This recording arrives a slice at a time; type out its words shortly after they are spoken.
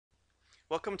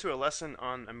Welcome to a lesson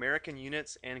on American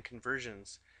units and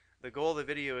conversions. The goal of the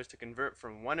video is to convert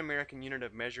from one American unit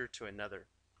of measure to another.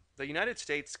 The United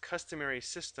States customary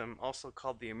system, also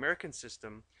called the American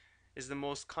system, is the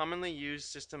most commonly used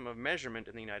system of measurement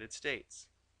in the United States.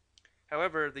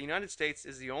 However, the United States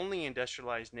is the only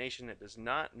industrialized nation that does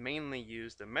not mainly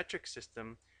use the metric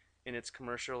system in its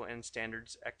commercial and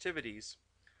standards activities,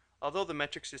 although the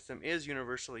metric system is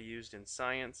universally used in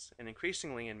science and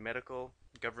increasingly in medical,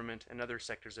 government, and other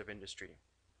sectors of industry.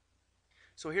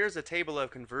 So here's a table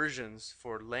of conversions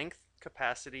for length,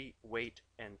 capacity, weight,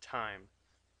 and time.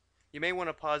 You may want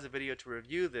to pause the video to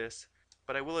review this,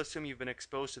 but I will assume you've been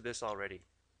exposed to this already.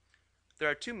 There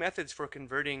are two methods for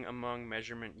converting among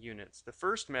measurement units. The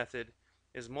first method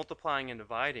is multiplying and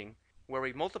dividing, where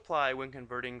we multiply when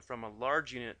converting from a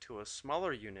large unit to a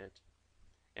smaller unit,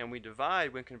 and we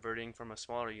divide when converting from a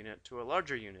smaller unit to a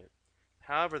larger unit.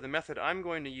 However, the method I'm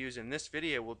going to use in this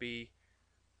video will be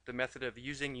the method of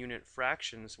using unit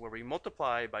fractions, where we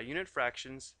multiply by unit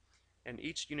fractions, and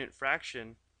each unit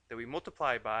fraction that we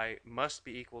multiply by must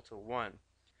be equal to 1.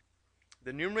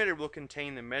 The numerator will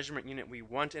contain the measurement unit we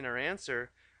want in our answer,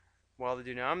 while the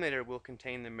denominator will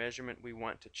contain the measurement we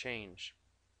want to change.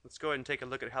 Let's go ahead and take a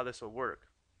look at how this will work.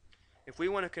 If we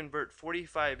want to convert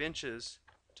 45 inches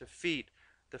to feet,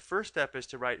 the first step is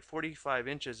to write 45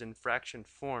 inches in fraction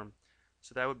form.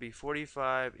 So that would be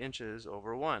 45 inches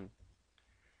over 1.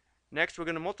 Next, we're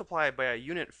going to multiply it by a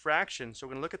unit fraction. So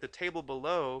we're going to look at the table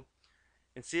below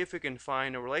and see if we can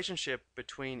find a relationship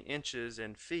between inches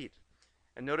and feet.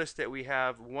 And notice that we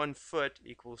have 1 foot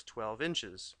equals 12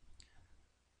 inches.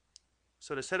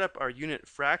 So to set up our unit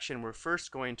fraction, we're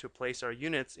first going to place our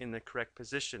units in the correct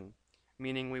position,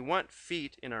 meaning we want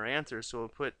feet in our answer, so we'll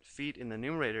put feet in the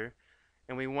numerator.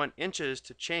 And we want inches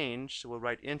to change, so we'll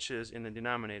write inches in the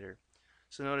denominator.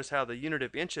 So notice how the unit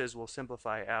of inches will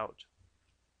simplify out.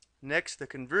 Next, the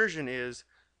conversion is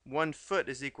 1 foot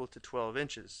is equal to 12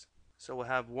 inches. So we'll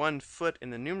have 1 foot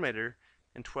in the numerator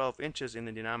and 12 inches in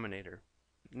the denominator.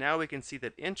 Now we can see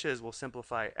that inches will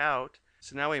simplify out.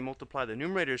 So now we multiply the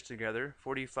numerators together.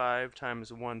 45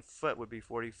 times 1 foot would be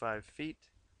 45 feet.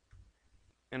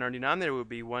 And our denominator would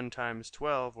be 1 times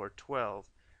 12, or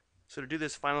 12. So to do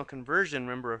this final conversion,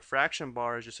 remember a fraction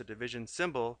bar is just a division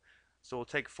symbol, so we'll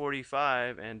take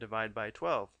 45 and divide by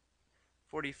 12.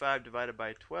 45 divided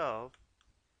by 12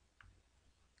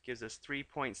 gives us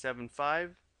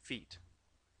 3.75 feet.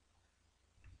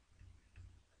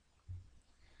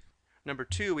 Number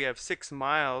 2, we have 6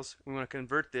 miles. We want to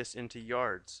convert this into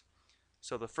yards.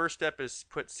 So the first step is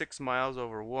put 6 miles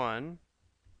over 1.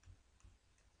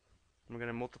 We're going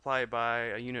to multiply it by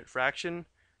a unit fraction,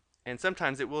 and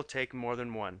sometimes it will take more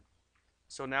than 1.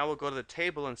 So now we'll go to the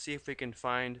table and see if we can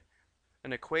find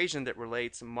an equation that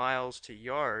relates miles to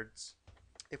yards.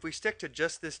 If we stick to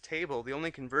just this table, the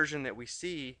only conversion that we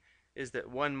see is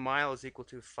that 1 mile is equal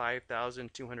to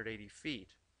 5,280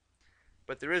 feet.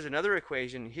 But there is another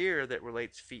equation here that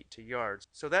relates feet to yards.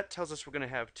 So that tells us we're going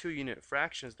to have two unit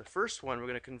fractions. The first one, we're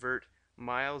going to convert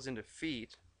miles into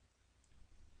feet.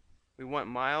 We want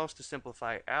miles to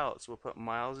simplify out, so we'll put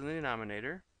miles in the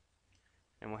denominator,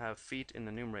 and we'll have feet in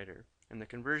the numerator. And the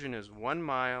conversion is 1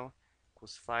 mile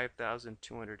equals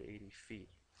 5,280 feet.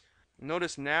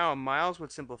 Notice now miles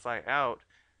would simplify out,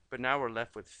 but now we're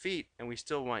left with feet, and we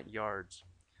still want yards.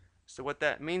 So what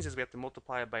that means is we have to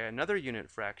multiply it by another unit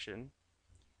fraction,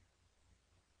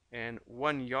 and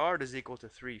 1 yard is equal to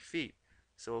 3 feet.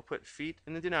 So we'll put feet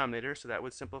in the denominator, so that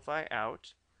would simplify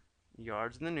out,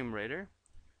 yards in the numerator,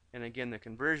 and again the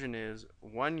conversion is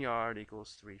 1 yard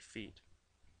equals 3 feet.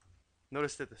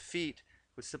 Notice that the feet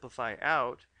would simplify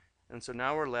out, and so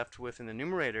now we're left with, in the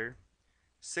numerator,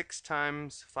 6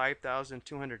 times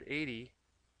 5,280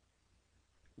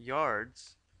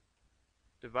 yards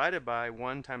divided by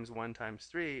 1 times 1 times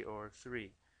 3, or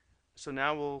 3. So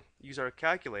now we'll use our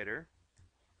calculator,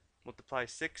 multiply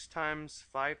 6 times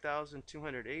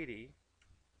 5,280,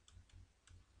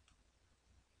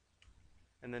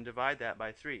 and then divide that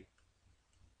by 3.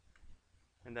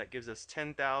 And that gives us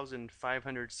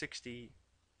 10,560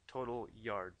 total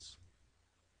yards.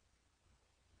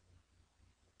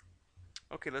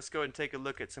 Okay, let's go ahead and take a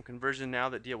look at some conversion now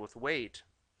that deal with weight.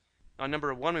 On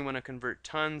number 1, we want to convert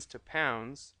tons to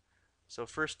pounds. So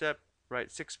first step, write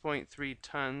 6.3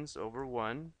 tons over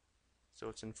 1. So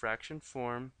it's in fraction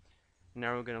form.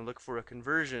 Now we're going to look for a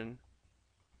conversion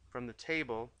from the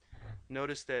table.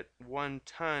 Notice that 1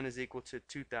 ton is equal to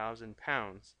 2,000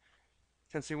 pounds.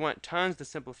 Since we want tons to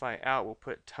simplify out, we'll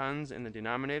put tons in the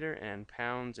denominator and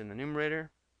pounds in the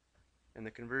numerator. And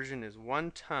the conversion is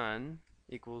 1 ton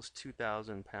equals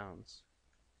 2,000 pounds.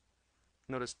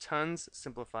 Notice tons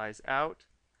simplifies out.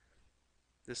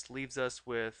 This leaves us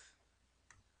with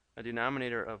a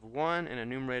denominator of 1 and a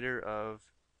numerator of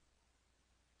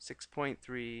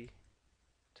 6.3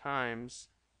 times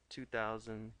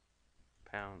 2,000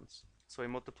 pounds. So we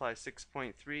multiply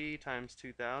 6.3 times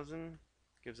 2,000,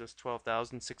 gives us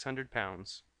 12,600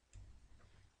 pounds.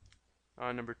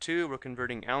 On number 2, we're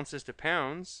converting ounces to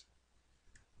pounds.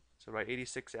 So write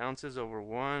 86 ounces over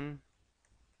 1.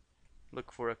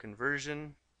 Look for a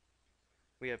conversion.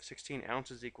 We have 16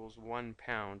 ounces equals 1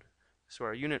 pound. So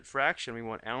our unit fraction, we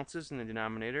want ounces in the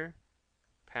denominator,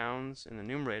 pounds in the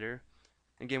numerator.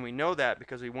 Again, we know that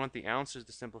because we want the ounces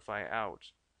to simplify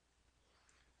out.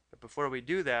 But before we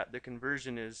do that, the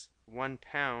conversion is 1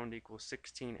 pound equals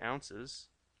 16 ounces.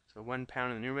 So 1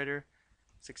 pound in the numerator,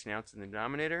 16 ounces in the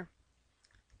denominator.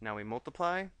 Now we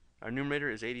multiply. Our numerator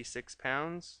is 86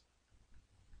 pounds.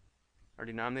 Our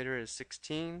denominator is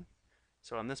 16.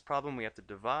 So on this problem, we have to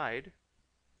divide.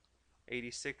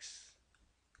 86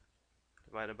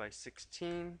 divided by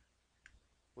 16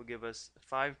 will give us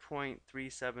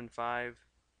 5.375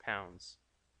 pounds.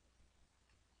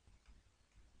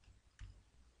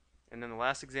 And then the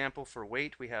last example for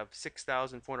weight, we have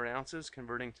 6,400 ounces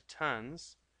converting to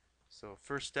tons. So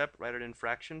first step, write it in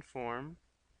fraction form.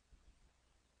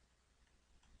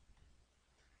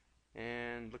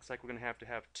 And looks like we're going to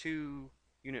have 2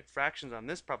 unit fractions on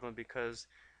this problem because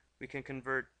we can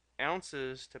convert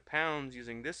ounces to pounds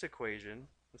using this equation.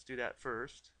 Let's do that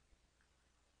first.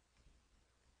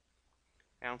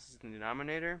 Ounces in the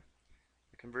denominator.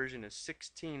 The conversion is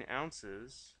 16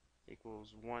 ounces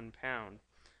equals 1 pound.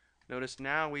 Notice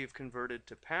now we've converted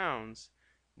to pounds,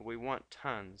 but we want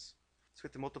tons. So we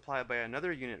have to multiply by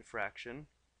another unit fraction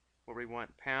where we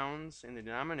want pounds in the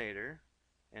denominator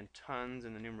and tons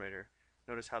in the numerator.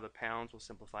 Notice how the pounds will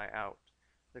simplify out.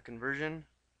 The conversion,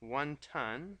 1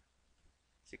 ton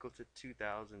is equal to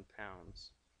 2,000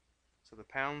 pounds. So the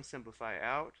pounds simplify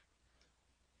out.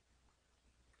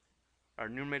 Our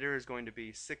numerator is going to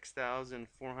be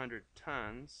 6,400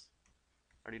 tons.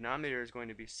 Our denominator is going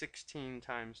to be 16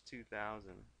 times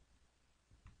 2,000.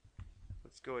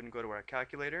 Let's go ahead and go to our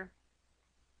calculator.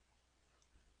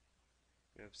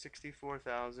 We have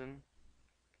 64,000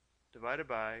 divided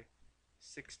by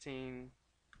 16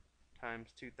 times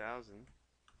 2,000.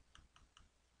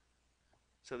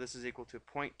 So this is equal to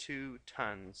 0.2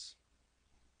 tons.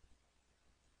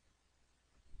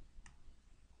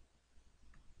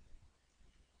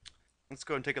 Let's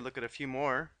go and take a look at a few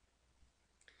more.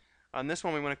 On this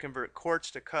one, we want to convert quarts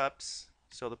to cups.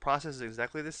 So the process is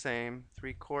exactly the same.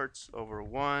 3 quarts over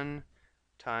 1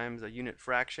 times a unit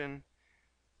fraction.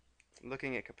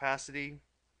 Looking at capacity,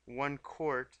 1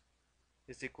 quart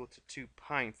is equal to 2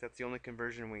 pints. That's the only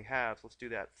conversion we have. So let's do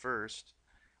that first.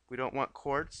 We don't want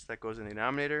quarts. That goes in the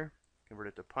denominator. Convert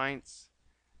it to pints.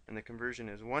 And the conversion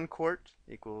is 1 quart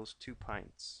equals 2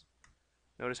 pints.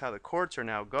 Notice how the quarts are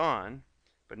now gone,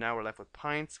 but now we're left with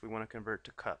pints. We want to convert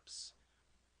to cups.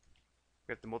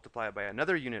 We have to multiply it by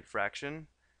another unit fraction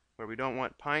where we don't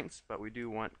want pints, but we do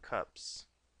want cups.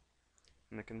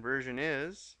 And the conversion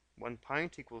is 1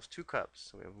 pint equals 2 cups.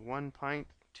 So we have 1 pint,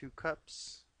 2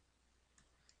 cups.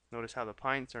 Notice how the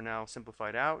pints are now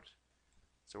simplified out.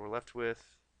 So we're left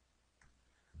with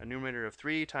a numerator of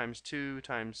 3 times 2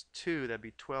 times 2. That'd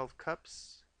be 12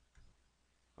 cups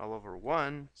all over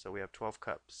 1. So we have 12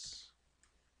 cups.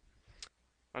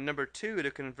 On number 2,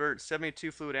 to convert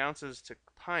 72 fluid ounces to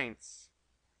pints,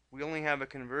 we only have a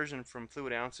conversion from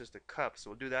fluid ounces to cups.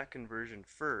 So we'll do that conversion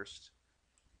first.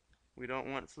 We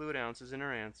don't want fluid ounces in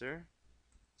our answer,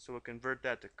 so we'll convert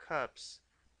that to cups.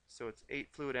 So it's 8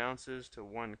 fluid ounces to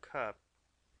 1 cup.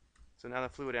 So now the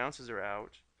fluid ounces are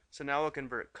out. So now we'll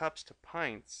convert cups to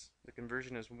pints. The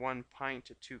conversion is 1 pint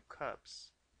to 2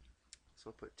 cups. So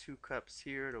we'll put 2 cups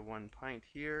here to 1 pint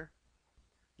here.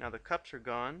 Now the cups are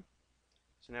gone.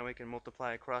 So now we can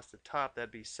multiply across the top.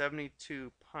 That'd be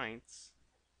 72 pints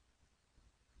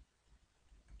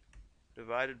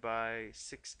divided by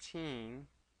 16.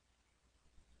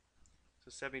 So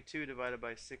 72 divided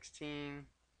by 16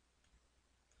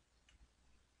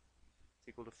 is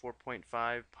equal to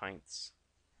 4.5 pints.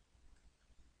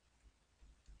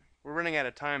 We're running out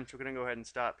of time, so we're going to go ahead and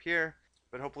stop here.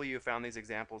 But hopefully you found these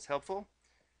examples helpful.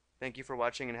 Thank you for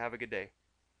watching and have a good day.